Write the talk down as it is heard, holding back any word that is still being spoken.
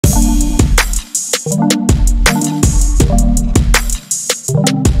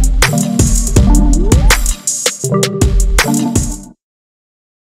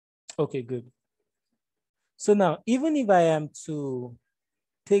Okay, good. So now, even if I am to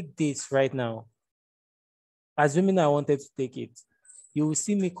take this right now, assuming I wanted to take it, you will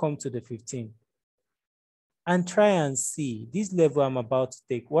see me come to the 15 and try and see this level I'm about to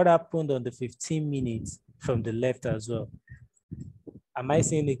take, what happened on the 15 minutes from the left as well. Am I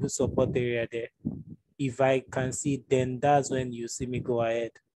seeing a good support area there? If I can see, then that's when you see me go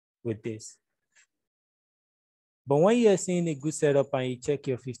ahead with this. But when you're seeing a good setup and you check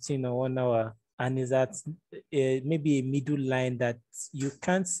your 15 or 1 hour, and is at maybe a middle line that you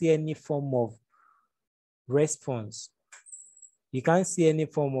can't see any form of response, you can't see any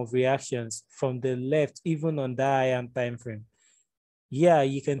form of reactions from the left, even on that IM time frame. Yeah,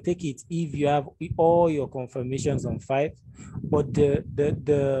 you can take it if you have all your confirmations on 5, but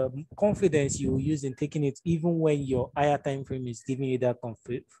the confidence you use in taking it, even when your higher time frame is giving you that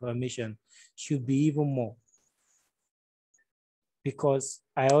confirmation, should be even more. Because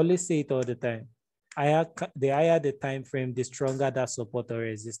I always say it all the time, the higher the time frame, the stronger that support or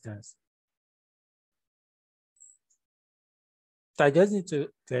resistance. So I just need to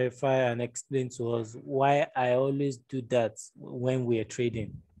clarify and explain to us why I always do that when we're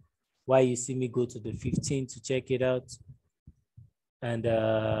trading. Why you see me go to the 15 to check it out, and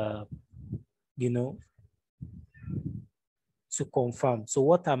you know, to confirm. So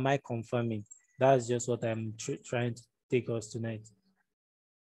what am I confirming? That's just what I'm trying to take us tonight.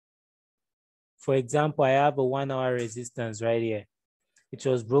 For example, I have a 1 hour resistance right here. It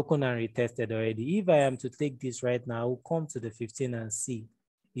was broken and retested already. If I am to take this right now, I will come to the 15 and see,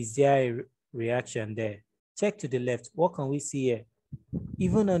 is there a reaction there? Check to the left. What can we see here?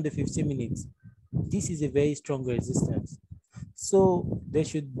 Even on the 15 minutes, this is a very strong resistance. So there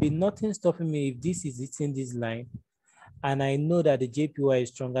should be nothing stopping me if this is hitting this line, and I know that the JPY is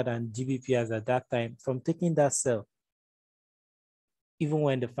stronger than GBPs at that time, from taking that sell, even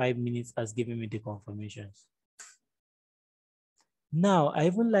when the 5 minutes has given me the confirmations. Now, I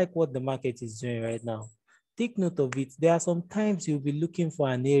even like what the market is doing right now. Take note of it. There are some times you'll be looking for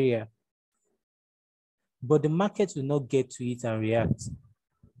an area, but the market will not get to it and react.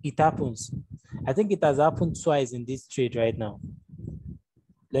 It happens. I think it has happened twice in this trade right now.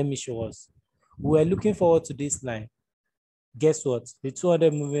 Let me show us. We're looking forward to this line. Guess what? The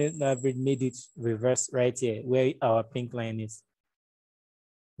 200 moving average made it reverse right here, where our pink line is.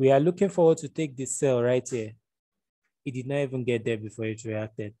 We are looking forward to take this sell right here. It did not even get there before it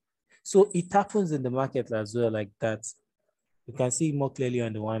reacted. So it happens in the market as well, like that. You can see it more clearly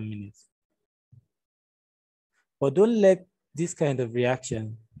on the 1 minute. But don't let this kind of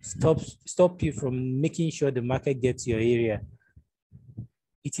reaction stop you from making sure the market gets your area.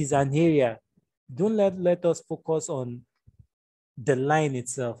 It is an area. Don't let us focus on the line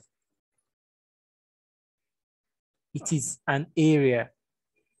itself. It is an area.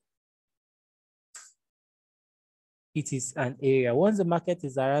 It is an area. Once the market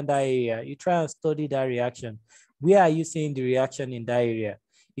is around that area, you try and study that reaction. Where are you seeing the reaction in that area?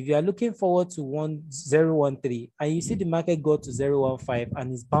 If you are looking forward to 1013 and you see the market go to 015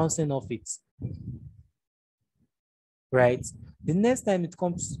 and it's bouncing off it, right? The next time it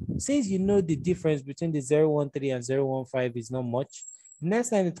comes, since you know the difference between the 013 and 015 is not much, the next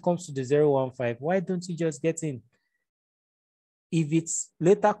time it comes to the 015, why don't you just get in? If it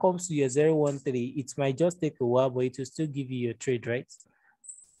later comes to your 013, it might just take a while, but it will still give you your trade, right?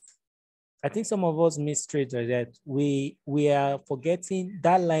 I think some of us miss trades like that. We are forgetting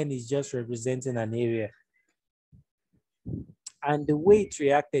that line is just representing an area. And the way it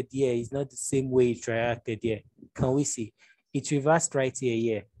reacted here is not the same way it reacted here. Can we see? It reversed right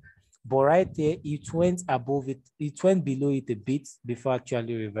here. But right there, it went above it. It went below it a bit before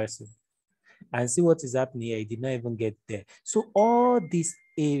actually reversing. And see what is happening here. It did not even get there. So all this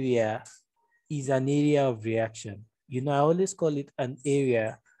area is an area of reaction. You know, I always call it an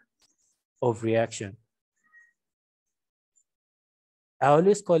area of reaction. I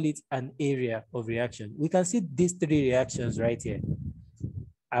always call it an area of reaction. We can see these 3 reactions right here.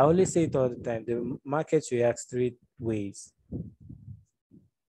 I always say it all the time. The market reacts 3 ways.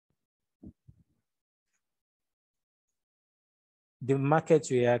 The market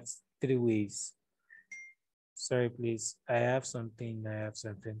reacts 3 ways. Sorry, please. I have something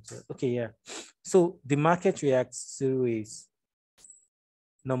to, okay, yeah. So the market reacts 3 ways.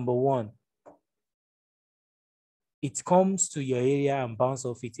 Number 1, it comes to your area and bounces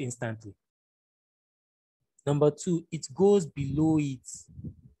off it instantly. Number 2, it goes below it,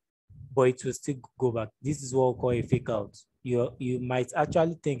 but it will still go back. This is what we call a fake out. You might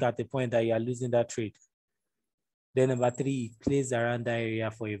actually think at the point that you are losing that trade. Then number 3, it plays around that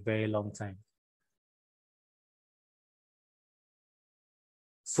area for a very long time.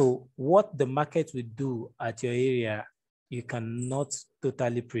 So what the market will do at your area, you cannot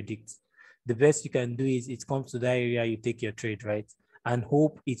totally predict. The best you can do is it comes to that area, you take your trade, right? And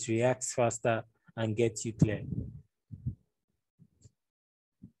hope it reacts faster and gets you clear.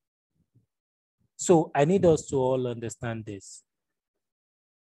 So I need us to all understand this.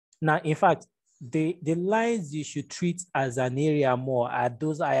 Now, in fact, the lines you should treat as an area more are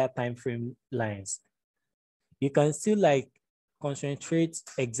those higher time frame lines. You can still like concentrate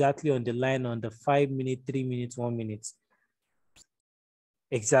exactly on the line on the 5 minute, 3 minutes, 1 minute.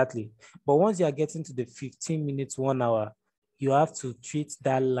 Exactly. But once you are getting to the 15 minutes, 1 hour, you have to treat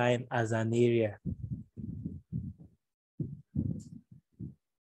that line as an area.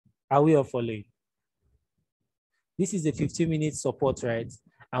 Are we all following? This is a 15-minute support, right?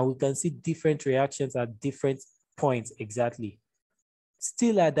 And we can see different reactions at different points exactly.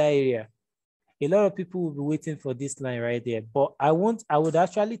 Still at that area. A lot of people will be waiting for this line right there. But I would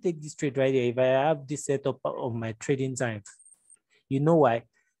actually take this trade right here if I have this setup of my trading time. You know why?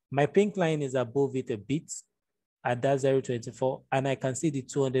 My pink line is above it a bit at that 0.24, and I can see the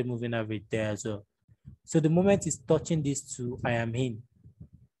 200 moving average there as well. So the moment it's touching these two, I am in.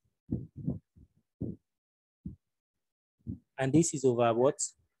 And this is over what?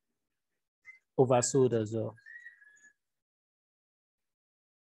 Oversold as well.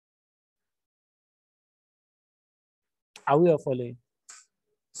 Are we all following?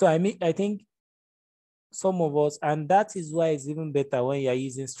 So I think some of us, and that is why it's even better when you're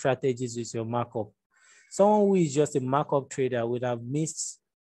using strategies with your markup. Someone who is just a markup trader would have missed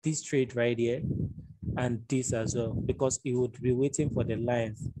this trade right here and this as well, because he would be waiting for the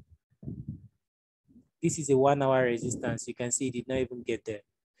lines. This is a 1 hour resistance. You can see it did not even get there.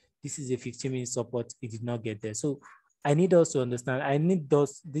 This is a 15-minute support. It did not get there. So I need us to understand. I need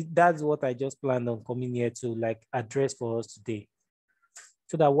those. That's what I just planned on coming here to like address for us today.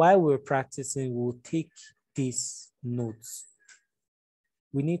 So that while we're practicing, we'll take these notes.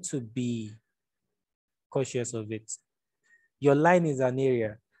 We need to be cautious of it. Your line is an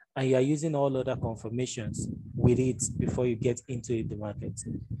area and you are using all other confirmations with it before you get into the market.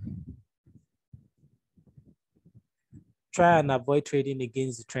 Try and avoid trading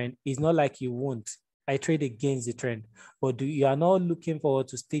against the trend. It's not like you won't. I trade against the trend, but you are not looking forward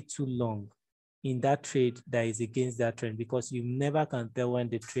to stay too long in that trade that is against that trend, because you never can tell when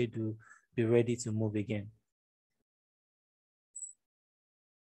the trade will be ready to move again.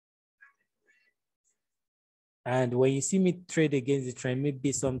 And when you see me trade against the trend,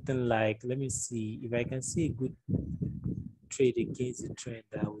 maybe something like, let me see if I can see a good trade against the trend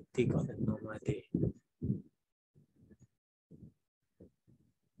that I would take on a normal day.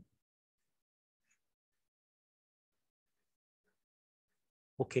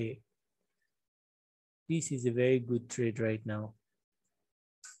 Okay. This is a very good trade right now.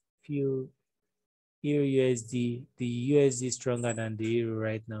 Few Euro USD, the USD is stronger than the Euro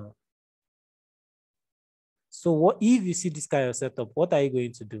right now. So what if you see this kind of setup, what are you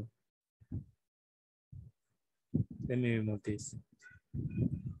going to do? Let me remove this.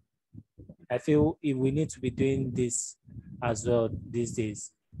 I feel if we need to be doing this as well these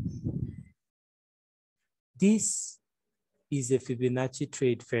days. This is a Fibonacci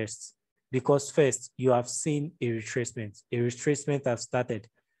trade first, because first you have seen a retracement. A retracement has started.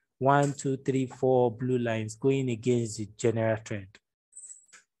 1, 2, 3, 4 blue lines going against the general trend.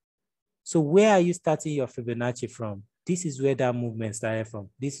 So where are you starting your Fibonacci from? This is where that movement started from.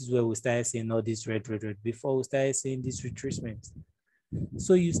 This is where we started seeing all this red before we started seeing this retracement.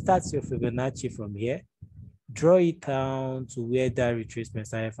 So you start your Fibonacci from here, draw it down to where that retracement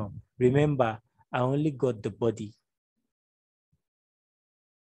started from. Remember, I only got the body.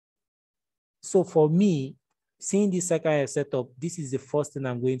 So for me, seeing this second setup, this is the first thing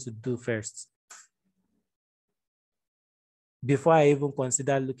I'm going to do first, before I even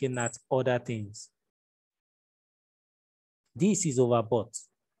consider looking at other things. This is overbought.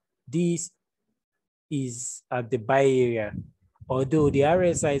 This is at the buy area. Although the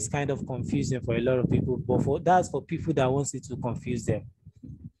RSI is kind of confusing for a lot of people, but that's for people that wants it to confuse them.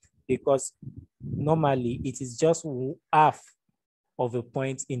 Because normally it is just half of a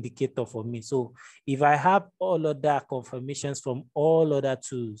point indicator for me. So if I have all other confirmations from all other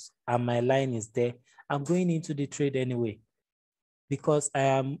tools and my line is there, I'm going into the trade anyway, because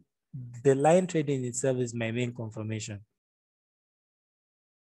the line trading itself is my main confirmation.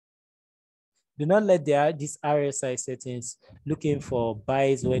 Do not let these RSI settings, looking for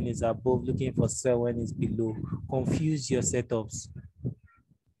buys when it's above, looking for sell when it's below, confuse your setups.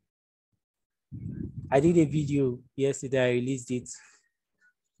 I did a video yesterday, I released it.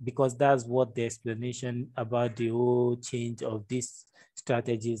 because that's what the explanation about the whole change of this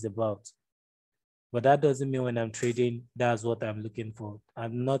strategy is about. But that doesn't mean when I'm trading, that's what I'm looking for.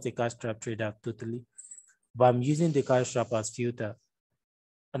 I'm not a cash trap trader totally, but I'm using the cash trap as filter.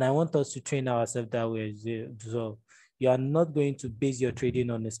 And I want us to train ourselves that way as well. You are not going to base your trading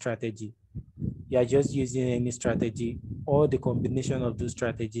on a strategy. You are just using any strategy or the combination of those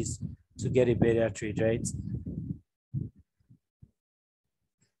strategies to get a better trade, right?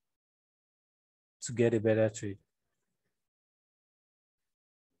 To get a better trade.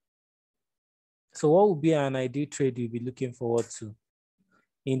 So what would be an ideal trade you'll be looking forward to?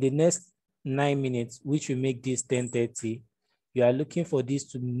 In the next 9 minutes, which will make this 10:30, you are looking for this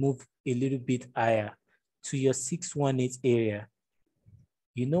to move a little bit higher to your 618 area.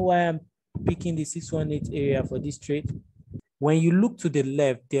 You know why I'm picking the 618 area for this trade? When you look to the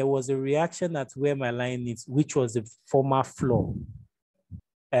left, there was a reaction at where my line is, which was the former floor.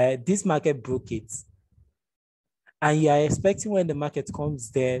 This market broke it. And you are expecting when the market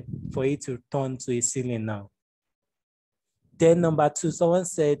comes there for it to turn to a ceiling now. Then number two, someone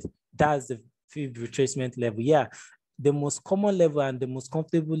said that's the fib retracement level. Yeah, the most common level and the most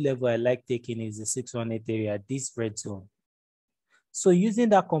comfortable level I like taking is the 618 area, this red zone. So using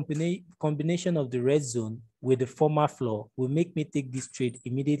that combination of the red zone with the former floor will make me take this trade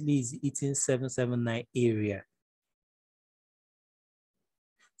immediately is hitting 779 area.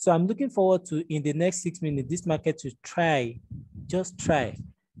 So I'm looking forward to, in the next 6 minutes, this market to try, just try,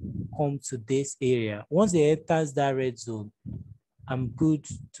 come to this area. Once it enters that red zone, I'm good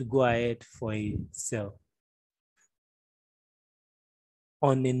to go ahead for a sell.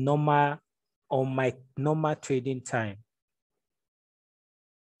 On my normal trading time.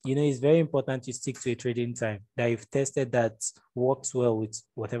 You know, it's very important to stick to a trading time that you've tested that works well with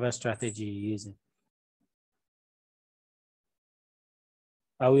whatever strategy you're using.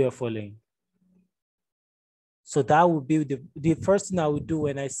 Are we all following? So that would be the first thing I would do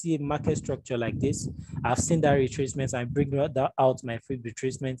when I see a market structure like this. I've seen that retracement. I bring out my free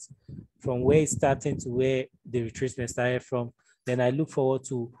retracements from where it's starting to where the retracement started from. Then I look forward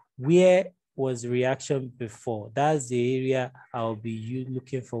to where was reaction before. That's the area I'll be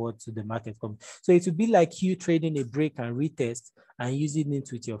looking forward to the market coming. So it would be like you trading a break and retest and using it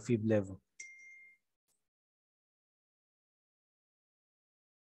with your fib level.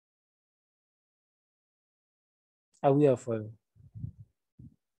 Are we all following?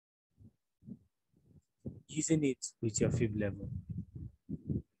 Using it with your fib level.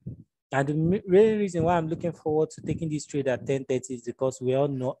 And the real reason why I'm looking forward to taking this trade at 10:30 is because we all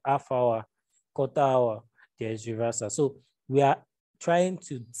know half hour, quarter hour, there's reversal. So we are trying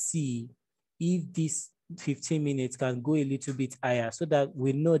to see if this 15 minutes can go a little bit higher so that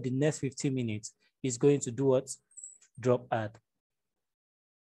we know the next 15 minutes is going to do what? Drop at.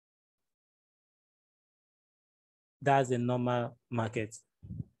 That's a normal market.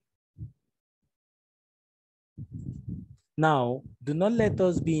 Now, do not let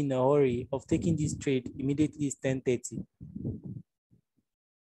us be in a hurry of taking this trade immediately it's 10:30.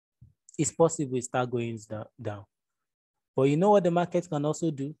 It's possible it start going down. But you know what the market can also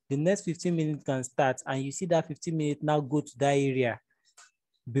do? The next 15 minutes can start and you see that 15 minutes now go to that area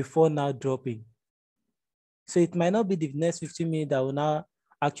before now dropping. So it might not be the next 15 minutes that will now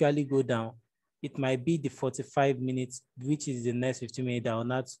actually go down. It might be the 45 minutes, which is the next 15 minutes that will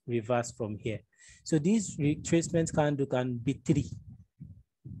not reverse from here. So these retracement candle can be 3.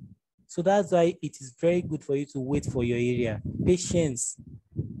 So that's why it is very good for you to wait for your area. Patience.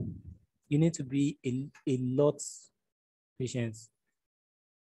 You need to be a lot patience.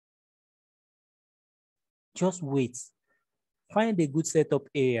 Just wait. Find a good setup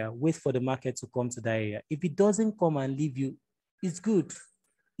area. Wait for the market to come to that area. If it doesn't come and leave you, it's good.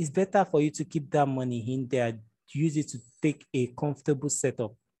 It's better for you to keep that money in there, use it to take a comfortable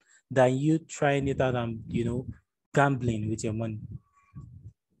setup than you trying it out and, you know, gambling with your money.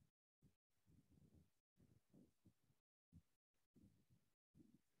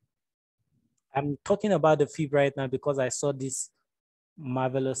 I'm talking about the fib right now because I saw this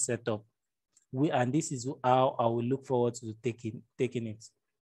marvelous setup. And this is how I will look forward to taking it.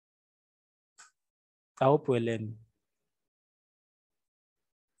 I hope we're learning.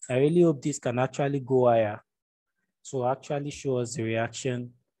 I really hope this can actually go higher. So actually show us the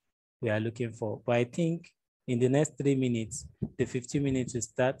reaction we are looking for. But I think in the next 3 minutes, the 15 minutes will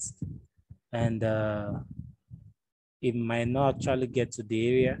start and it might not actually get to the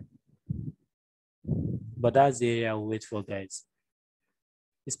area, but that's the area I'll wait for, guys.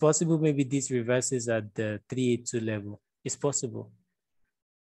 It's possible maybe this reverses at the 382 level. It's possible.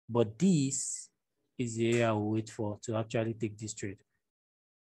 But this is the area I'll wait for to actually take this trade.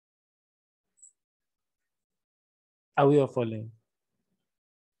 Are we all following?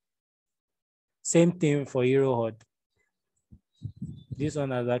 Same thing for Euro. This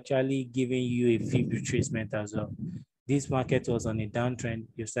one has actually given you a fib retracement as well. This market was on a downtrend.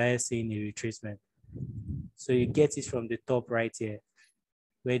 You started seeing a retracement. So you get it from the top right here,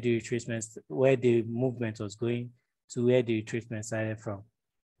 where the retracement, where the movement was going to where the retracement started from.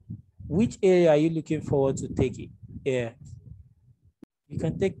 Which area are you looking forward to take it? Yeah, you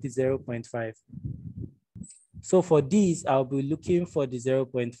can take the 0.5. So for this, I'll be looking for the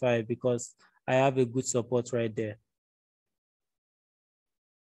 0.5 because I have a good support right there.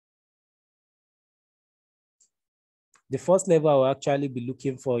 The first level I will actually be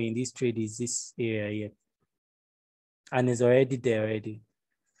looking for in this trade is this area here. And it's already there already.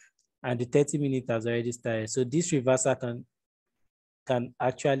 And the 30-minute has already started. So this reversal can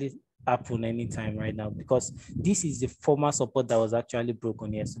actually happen anytime right now because this is the former support that was actually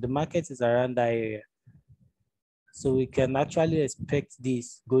broken here. So the market is around that area. So we can actually expect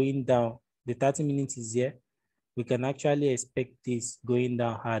this going down. The 30 minutes is here. We can actually expect this going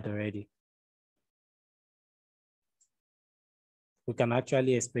down hard already. We can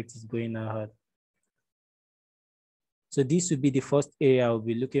actually expect it going down hard. So this would be the first area I'll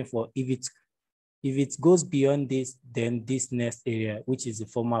be looking for. If it goes beyond this, then this next area, which is the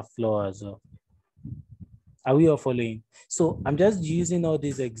former floor as well. Are we all following? So I'm just using all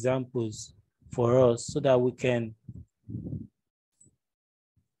these examples for us so that we can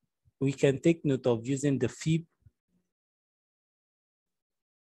take note of using the fib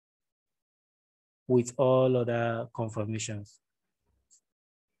with all other confirmations.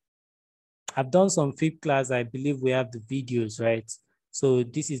 I've done some fib class. I believe we have the videos, right? So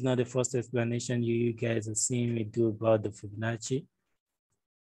this is not the first explanation you guys are seeing me do about the Fibonacci.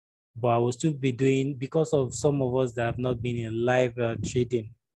 But I will still be doing, because of some of us that have not been in live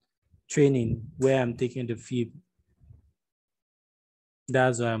training where I'm taking the fib.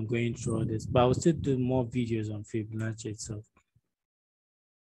 That's why I'm going through all this. But I will still do more videos on Fibonacci itself.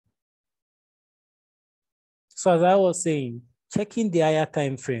 So as I was saying, checking the higher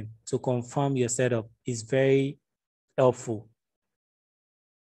time frame to confirm your setup is very helpful.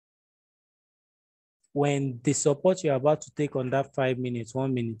 When the support you're about to take on that 5 minutes,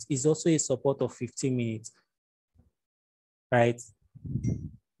 1 minute is also a support of 15 minutes, right?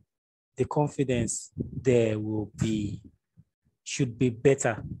 The confidence there should be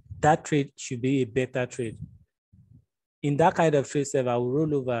better. That trade should be a better trade. In that kind of trade, I will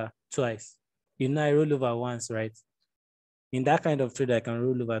roll over twice. You know, I roll over once, right? In that kind of trade, I can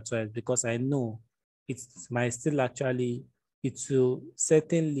roll over twice because I know it might still actually, it will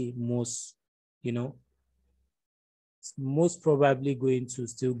certainly most probably going to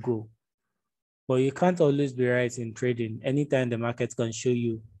still go. But you can't always be right in trading. Anytime the market can show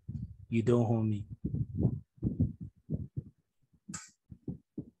you, you don't own me.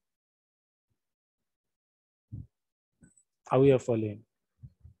 Are we all following?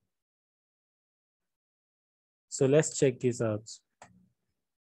 So let's check this out.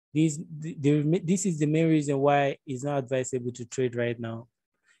 This is the main reason why it's not advisable to trade right now.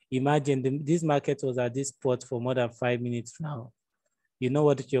 Imagine this market was at this spot for more than 5 minutes now. You know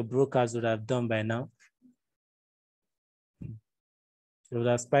what your brokers would have done by now? They would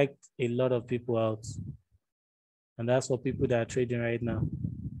have spiked a lot of people out. And that's for people that are trading right now.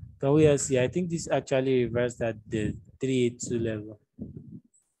 Can we all see? I think this actually reversed at the 382 level.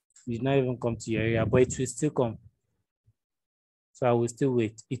 It did not even come to your area, but it will still come. So I will still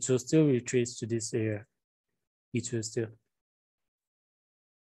wait. It will still retrace to this area. It will still.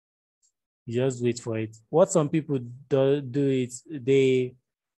 You just wait for it. What some people do is they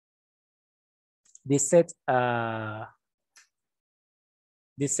set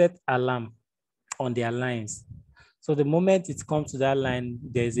alarm on their lines. So the moment it comes to that line,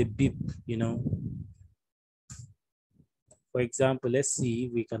 there's a beep, For example, let's see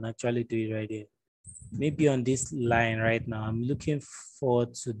if we can actually do it right here. Maybe on this line right now, I'm looking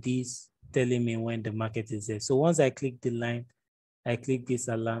forward to this telling me when the market is there. So once I click the line, I click this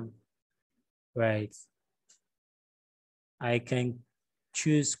alarm, right? I can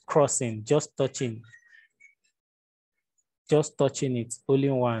choose crossing, just touching it only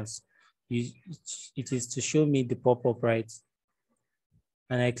once. It is to show me the pop-up, right?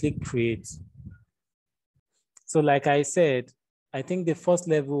 And I click create. So like I said, I think the first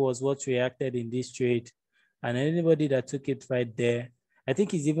level was what reacted in this trade. And anybody that took it right there, I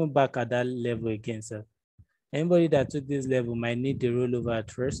think it's even back at that level again, sir. Anybody that took this level might need the rollover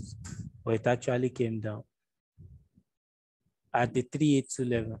at first, but it actually came down at the 382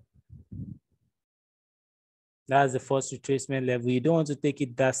 level. That's the first retracement level. You don't want to take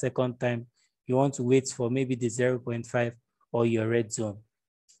it that second time. You want to wait for maybe the 0.5 or your red zone.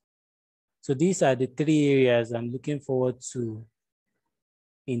 So these are the three areas I'm looking forward to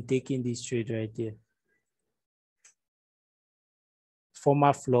in taking this trade right here.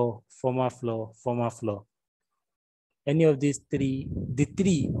 Former floor, former floor, former floor. Any of these three,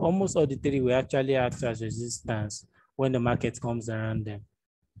 almost all the three will actually act as resistance when the market comes around them.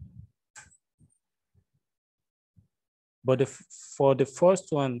 But for the first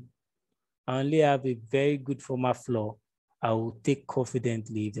one, I only have a very good former floor. I will take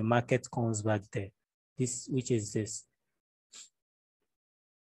confidently if the market comes back there. Which is this.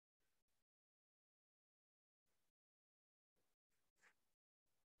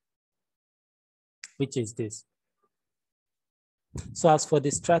 Which is this. So as for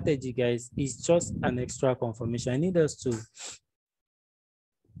the strategy, guys, it's just an extra confirmation. I need us to,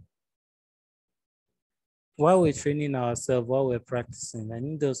 while we're training ourselves, while we're practicing, I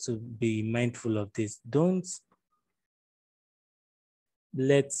need us to be mindful of this. Don't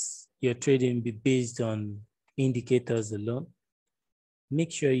let your trading be based on indicators alone.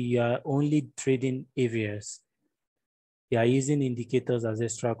 Make sure you are only trading areas. You are using indicators as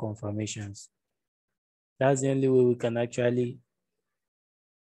extra confirmations. That's the only way we can actually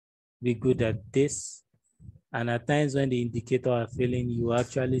be good at this. And at times when the indicator are failing, you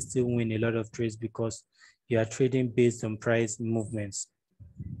actually still win a lot of trades because you are trading based on price movements.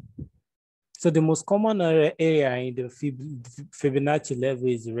 So the most common area in the Fibonacci level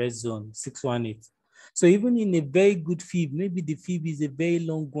is the red zone, 618. So even in a very good Fib, maybe the Fib is a very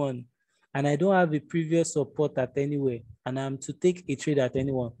long one, and I don't have a previous support at anywhere, and I'm to take a trade at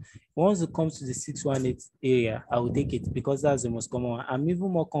anyone. Once it comes to the 618 area, I will take it because that's the most common one. I'm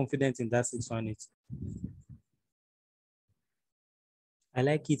even more confident in that 618. I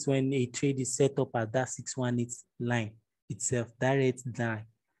like it when a trade is set up at that 618 line itself, that red line.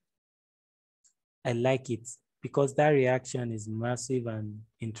 I like it because that reaction is massive and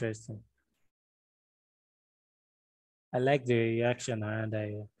interesting. I like the reaction around that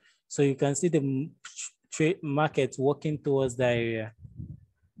area. So you can see the trade market working towards that area,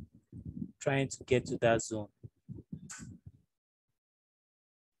 trying to get to that zone.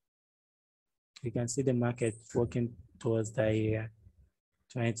 You can see the market working towards that area,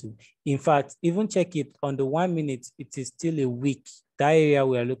 trying to. In fact, even check it on the 1 minute, it is still a weak. That area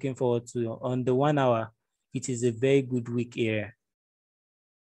we are looking forward to. On the 1 hour, it is a very good weak area.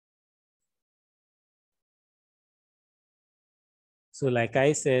 So like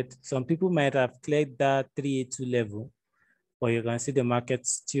I said, some people might have cleared that 382 level, but you can see the market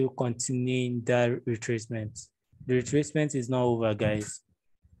still continuing that retracement. The retracement is not over, guys.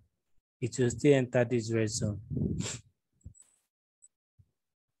 It will still enter this red zone.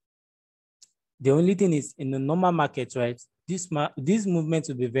 The only thing is in the normal market, right? This movement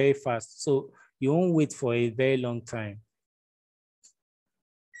will be very fast. So you won't wait for a very long time.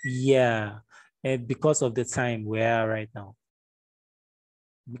 Yeah, and because of the time we are right now.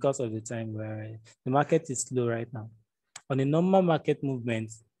 Because of the time we are, the market is slow right now. On a normal market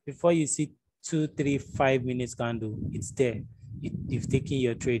movement, before you see 2, 3, 5 minutes candle, it's there. You've taken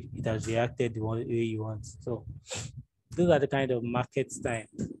your trade, it has reacted the way you want. So those are the kind of market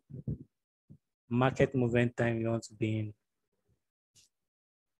movement time you want to be in.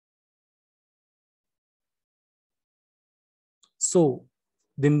 So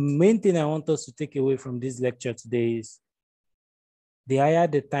the main thing I want us to take away from this lecture today is the higher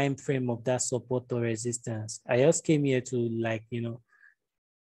the time frame of that support or resistance. I just came here to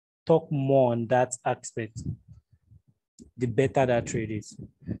talk more on that aspect. The better that trade is.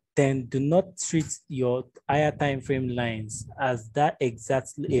 Then do not treat your higher time frame lines as that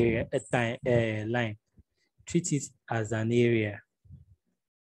exact area line. Treat it as an area.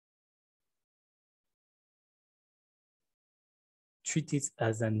 Treat it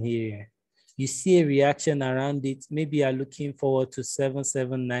as an area. You see a reaction around it. Maybe you're looking forward to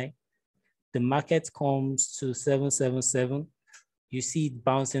 779. The market comes to 777. You see it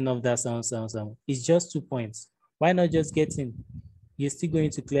bouncing off that 777. It's just 2 points. Why not just get in? You're still going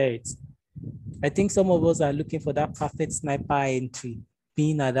to clear it. I think some of us are looking for that perfect sniper entry,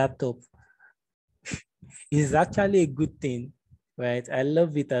 being at that top. It's actually a good thing, right? I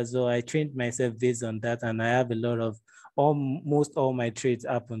love it as well. I trained myself based on that, and I have a lot of, almost all my trades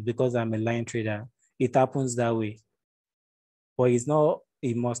happen because I'm a line trader. It happens that way. But it's not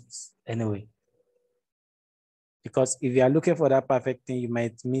a must anyway. Because if you are looking for that perfect thing, you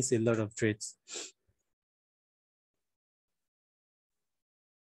might miss a lot of trades.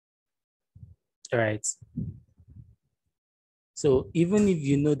 All right. So even if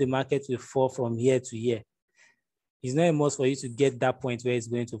you know the market will fall from here to here, it's not a must for you to get that point where it's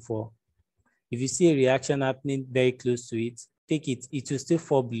going to fall. If you see a reaction happening very close to it, take it. It will still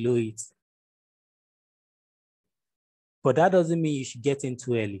fall below it. But that doesn't mean you should get in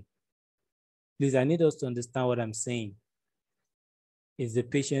too early. Please, I need us to understand what I'm saying. It's a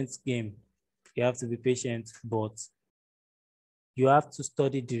patience game. You have to be patient, but you have to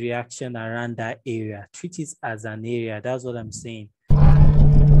study the reaction around that area. Treat it as an area. That's what I'm saying.